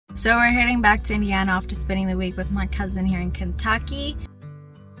So we're heading back to Indiana after spending the week with my cousin here in Kentucky.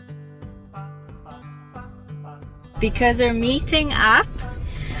 Because we're meeting up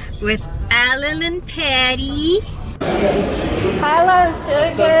with Alan and Patti. Hello,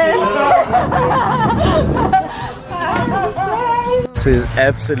 sugar! This is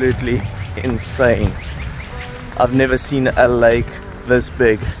absolutely insane. I've never seen a lake this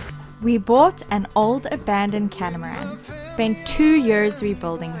big. We bought an old abandoned catamaran, spent 2 years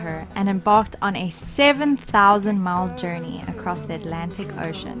rebuilding her, and embarked on a 7,000-mile journey across the Atlantic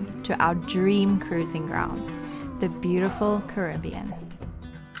Ocean to our dream cruising grounds, the beautiful Caribbean.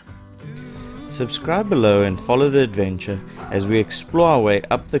 Subscribe below and follow the adventure as we explore our way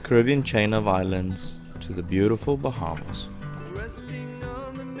up the Caribbean chain of islands to the beautiful Bahamas.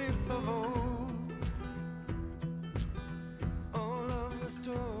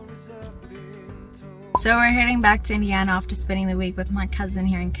 So we're heading back to Indiana after spending the week with my cousin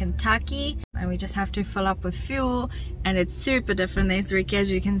here in Kentucky, and we just have to fill up with fuel, and it's super different. There's Ricky,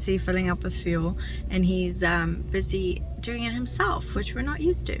 as you can see, filling up with fuel, and he's busy doing it himself, which we're not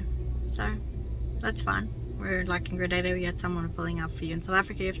used to, so that's fun. We're like in Grenada, you had someone filling up for you. In South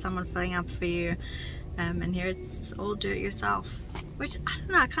Africa you have someone filling up for you, and here it's all do it yourself, which I don't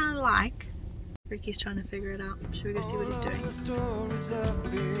know, I kind of like. Ricky's trying to figure it out. Should we go see what he's doing?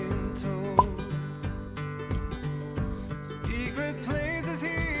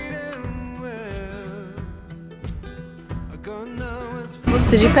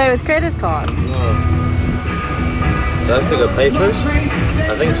 Did you pay with credit card? No. Do I have to go pay first?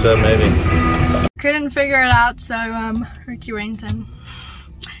 I think so, maybe. Couldn't figure it out, so Ricky went and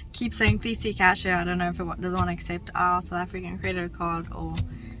keeps saying please see cashier. I don't know if it doesn't want to accept our South African credit card or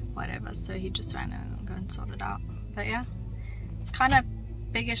whatever, so he just ran and go and sort it out. But yeah, it's kind of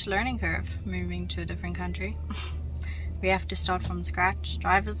biggish learning curve moving to a different country. We have to start from scratch,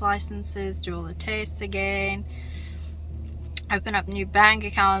 driver's licenses, do all the tests again, open up new bank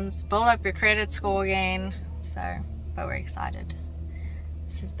accounts, build up your credit score again. So, but we're excited.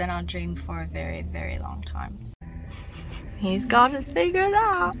 This has been our dream for a very, very long time. He's got it figured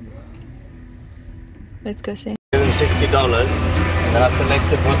out. Let's go see. Give them $60, and then I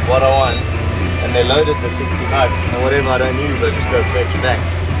selected what I want, and they loaded the $60, and whatever I don't use, I just go fetch back.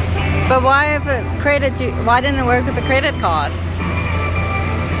 But why if it why didn't it work with the credit card?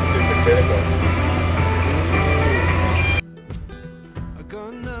 Stupid credit card.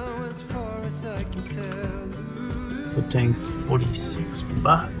 For tank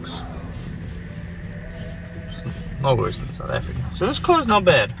 $46. Not worse than South Africa. So this car's not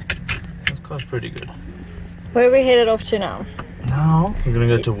bad. This car's pretty good. Where are we headed off to now? Now we're gonna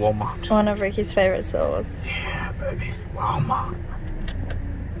go to Walmart. One of Ricky's favorite stores. Yeah, baby. Walmart.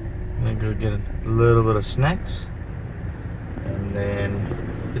 I'm gonna go get a little bit of snacks and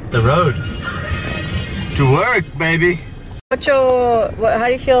then hit the road to work, baby. What's your? How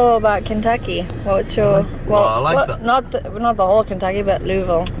do you feel about Kentucky? What's your? Well, I like not the whole Kentucky, but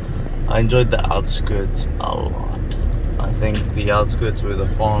Louisville. I enjoyed the outskirts a lot. I think the outskirts where the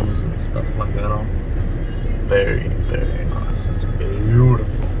farms and stuff like that are very, very nice. It's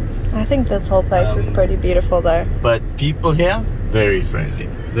beautiful. I think this whole place is pretty beautiful though. But people here, very friendly,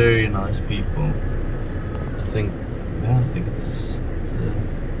 very nice people. I think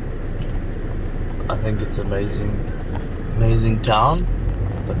it's amazing town.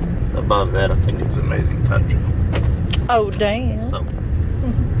 But above that, I think it's amazing country. Oh damn! So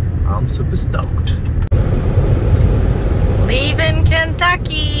I'm super stoked. Leaving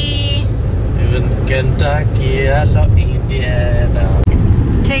Kentucky. Leaving Kentucky, hello Indiana.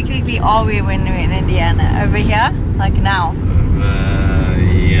 Technically, are we when we're in Indiana? Over here? Like now?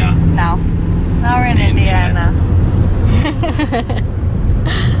 Yeah. Now we're in Indiana.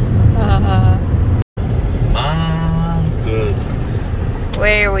 My goodness.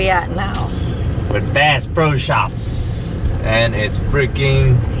 Where are we at now? We're at Bass Pro Shop. And it's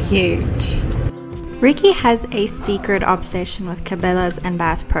freaking huge. Ricky has a secret obsession with Cabela's and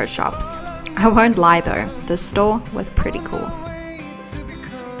Bass Pro Shops. I won't lie though, the store was pretty cool.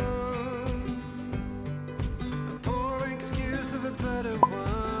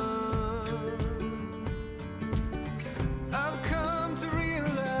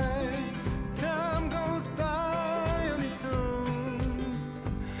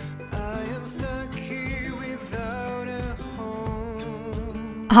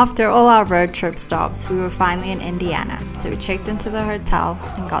 After all our road trip stops, we were finally in Indiana, so we checked into the hotel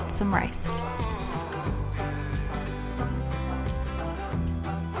and got some rest.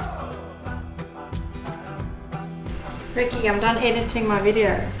 Ricky, I'm done editing my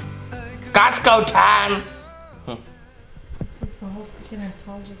video. Costco time! This is the whole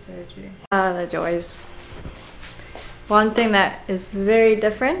Gynecologist surgery. The joys. One thing that is very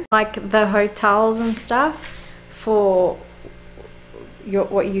different, like the hotels and stuff, for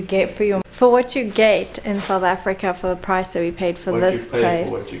what you get in South Africa for the price that we paid for this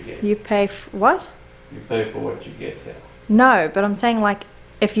place. You pay for what? You pay for what you get here. No, but I'm saying like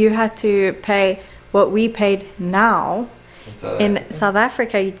if you had to pay what we paid now in South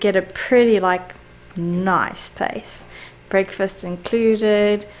Africa, you'd get a pretty like nice place, breakfast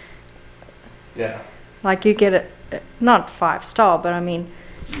included. Yeah. Like you get a not 5-star, but I mean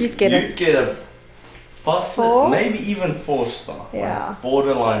you'd get a possible, maybe even 4-star. Yeah. Like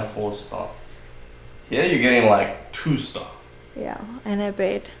borderline 4-star. Here you're getting like 2-star. Yeah, and a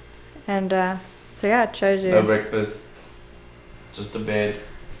bed, and so yeah, it shows you. No breakfast, just a bed,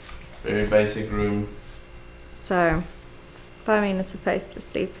 very basic room. So, but I mean, it's a place to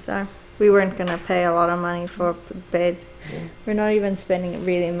sleep, so we weren't gonna pay a lot of money for a bed. Yeah. We're not even spending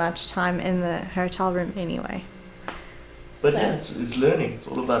really much time in the hotel room anyway. But so, yeah, it's learning. It's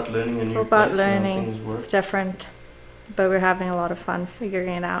all about learning a new place. It's all about learning. It's different, but we're having a lot of fun figuring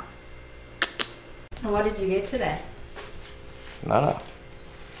it out. What did you get today? No.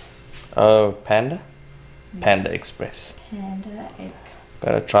 Oh, Panda? Panda Express. Panda Express.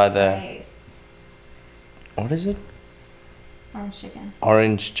 Gotta try the... What is it? Orange chicken.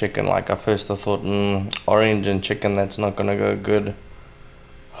 Orange chicken. Like I thought, orange and chicken, that's not gonna go good.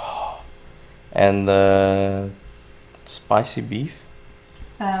 And the spicy beef?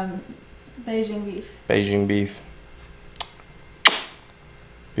 Beijing beef. Beijing beef.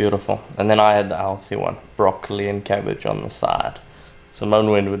 Beautiful. And then I had the healthy one, broccoli and cabbage on the side. Simone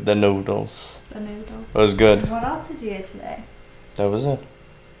went with the noodles. The noodles. It was good. And what else did you get today? That was it.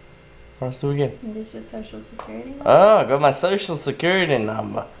 What else did we get? You did your social security number? Oh, I got my social security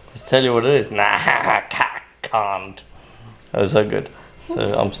number. Let's tell you what it is. Nah, I can't. That was so good.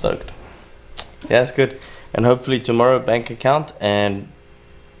 So I'm stoked. Yeah, it's good. And hopefully tomorrow bank account and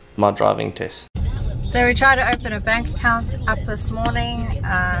my driving test. So we tried to open a bank account up this morning.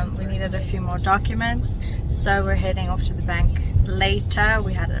 We needed a few more documents, so we're heading off to the bank later.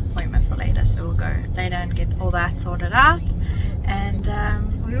 We had an appointment for later, so we'll go later and get all that sorted out. And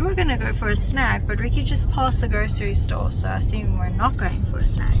we were gonna go for a snack, but Ricky just passed the grocery store, so I assume we're not going for a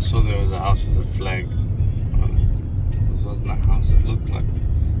snack. I saw there was a house with a flag. This wasn't a house, it looked like.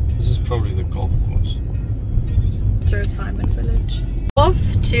 This is probably the golf course. To Retirement Village. Off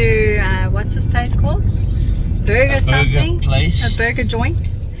to what's this place called? Burger something? Place. A burger joint.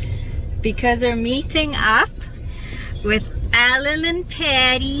 Because we're meeting up with Alan and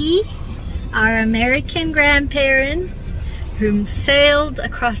Patti, our American grandparents, whom sailed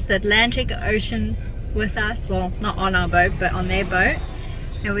across the Atlantic Ocean with us. Well, not on our boat, but on their boat.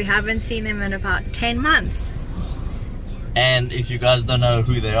 And we haven't seen them in about 10 months. And if you guys don't know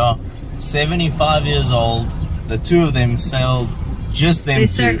who they are, 75 years old, the two of them sailed just them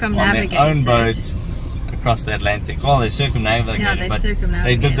two on their own boats across the Atlantic. Well, they circumnavigated, but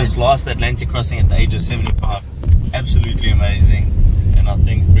they did this last Atlantic crossing at the age of 75. Absolutely amazing, and I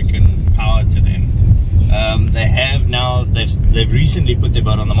think freaking power to them. They have now, they've recently put their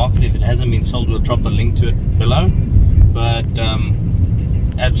boat on the market. If it hasn't been sold, we'll drop a link to it below. But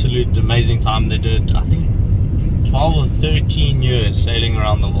absolute amazing time. They did, I think, 12 or 13 years sailing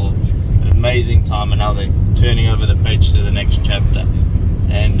around the world. Amazing time, and now they're turning over the page to the next chapter.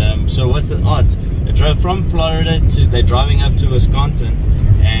 And so what's the odds? They drove from Florida to, they're driving up to Wisconsin,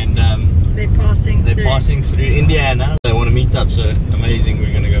 and they're passing through Indiana. They want to meet up, so amazing.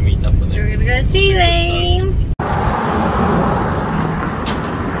 We're gonna go meet up with them. We're gonna go see them.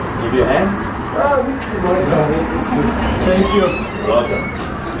 Give you a hand. Thank you. You're welcome.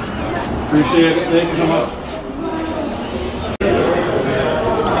 Appreciate it. Thank you so much.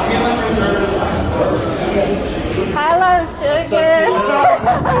 Hello, sugar.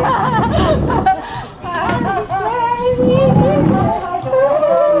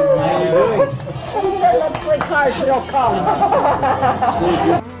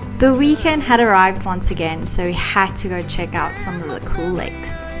 The weekend had arrived once again, so we had to go check out some of the cool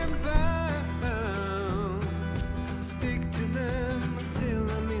lakes.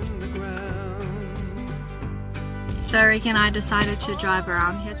 So Ricky and I decided to drive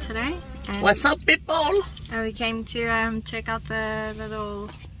around here today. And what's up, people? And we came to check out the little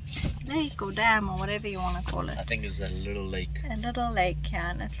lake or dam or whatever you want to call it. I think it's a little lake. A little lake,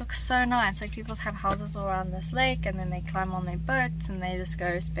 yeah, and it looks so nice. Like people have houses all around this lake, and then they climb on their boats and they just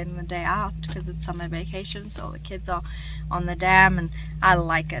go spend the day out because it's summer vacation, so all the kids are on the dam, and I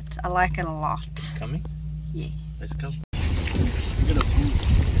like it. I like it a lot. Coming? Yeah. Let's go. Look at a goose.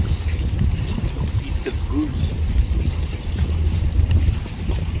 Eat the goose.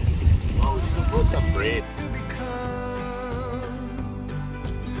 some bread.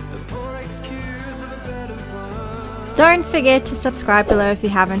 Don't forget to subscribe below if you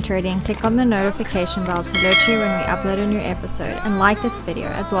haven't already, and click on the notification bell to alert you when we upload a new episode, and like this video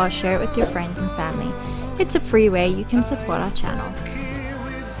as well as share it with your friends and family. It's a free way you can support our channel.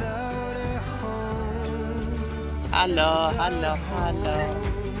 Hello, hello, hello.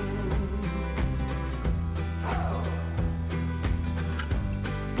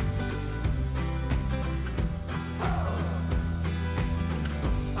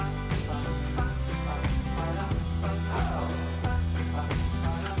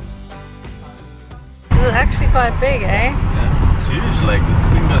 This is actually quite big, eh? Yeah, it's huge. Like this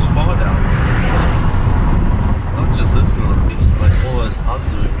thing goes far down. Not just this little piece, like all those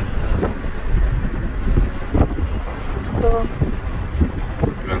houses we've been. Cool.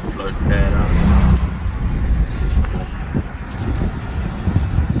 We've got a float pad out. This is cool.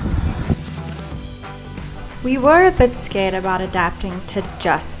 We were a bit scared about adapting to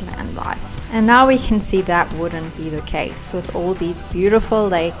just land life, and now we can see that wouldn't be the case with all these beautiful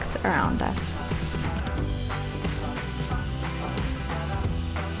lakes around us.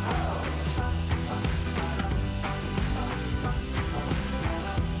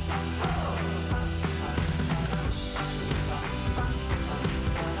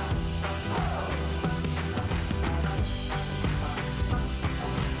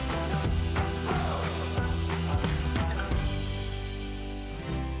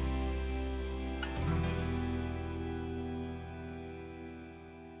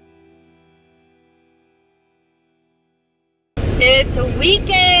 It's a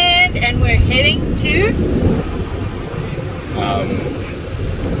weekend and we're heading to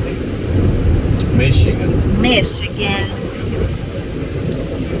Michigan.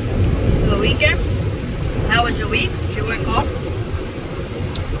 The weekend? How was your week? Did you work hard?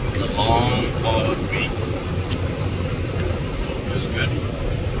 It was a long, hard week. It was good.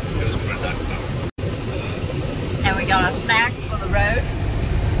 It was productive. And we got our snacks for the road.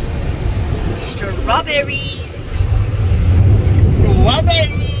 Strawberries. Strawberries.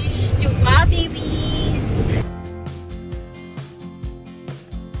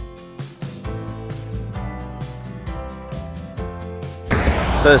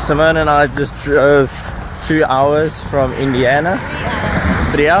 So Simone and I just drove 2 hours from Indiana.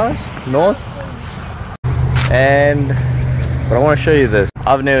 3 hours north. But I want to show you this.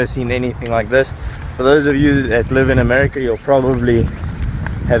 I've never seen anything like this. For those of you that live in America, you'll probably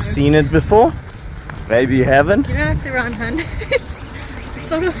have seen it before. Maybe you haven't. You don't have to run, hun.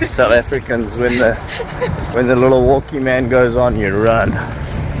 Sort of. South Africans, when the little walkie man goes on, you run.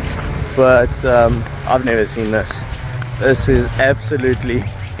 But I've never seen this. This is absolutely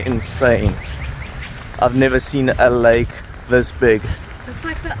insane. I've never seen a lake this big. Looks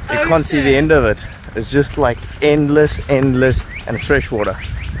like the You can't see the end of it. It's just like endless, and it's fresh water.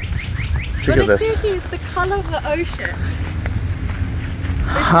 Look at this. Seriously, it's the color of the ocean.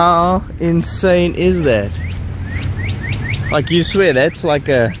 How insane is that? Like, you swear that's like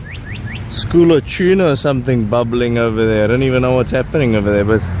a school of tuna or something bubbling over there. I don't even know what's happening over there,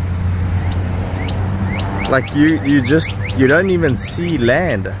 but like you don't even see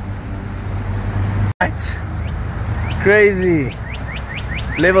land. What? Crazy.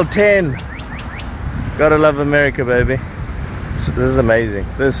 Level 10. Gotta love America, baby. So this is amazing.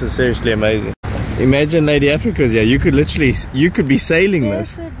 This is seriously amazing. Imagine Lady Africa's here. You could be sailing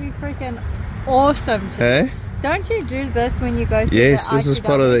this. This would be freaking awesome to Eh? do. Don't you do this when you go through Yes, the this is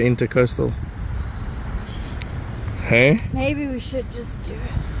part of the intercoastal. Hey? Maybe we should just do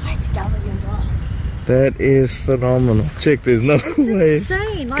ICW as well. That is phenomenal. Check, there's no It's waves.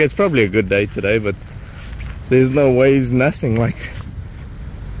 insane. Like, Okay, it's probably a good day today, but there's no waves, nothing. Like,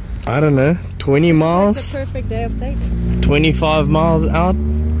 I don't know, 20 miles? it's the perfect day of sailing. 25 miles out?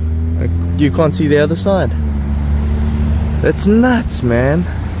 Like, you can't see the other side. That's nuts, man.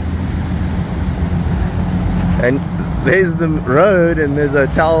 And there's the road and there's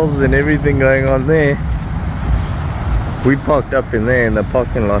hotels and everything going on there. We parked up in there in the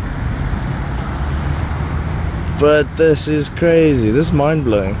parking lot. But this is crazy. This is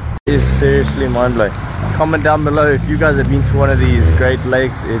mind-blowing. It is seriously mind-blowing. Comment down below if you guys have been to one of these Great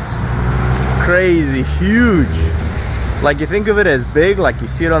Lakes. It's crazy huge. Like, you think of it as big, like you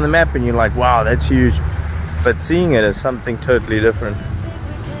see it on the map and you're like, wow, that's huge. But seeing it as something totally different.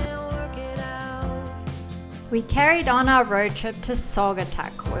 We carried on our road trip to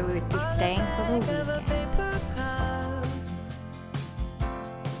Saugatuck, where we would be staying for the weekend.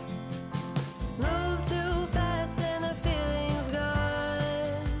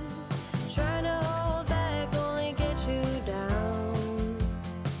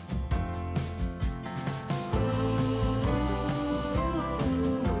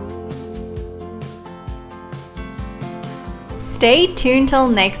 Stay tuned till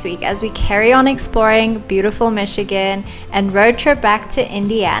next week as we carry on exploring beautiful Michigan and road trip back to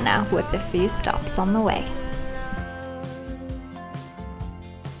Indiana with a few stops on the way.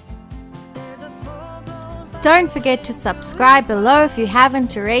 Don't forget to subscribe below if you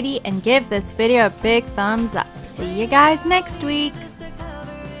haven't already and give this video a big thumbs up. See you guys next week.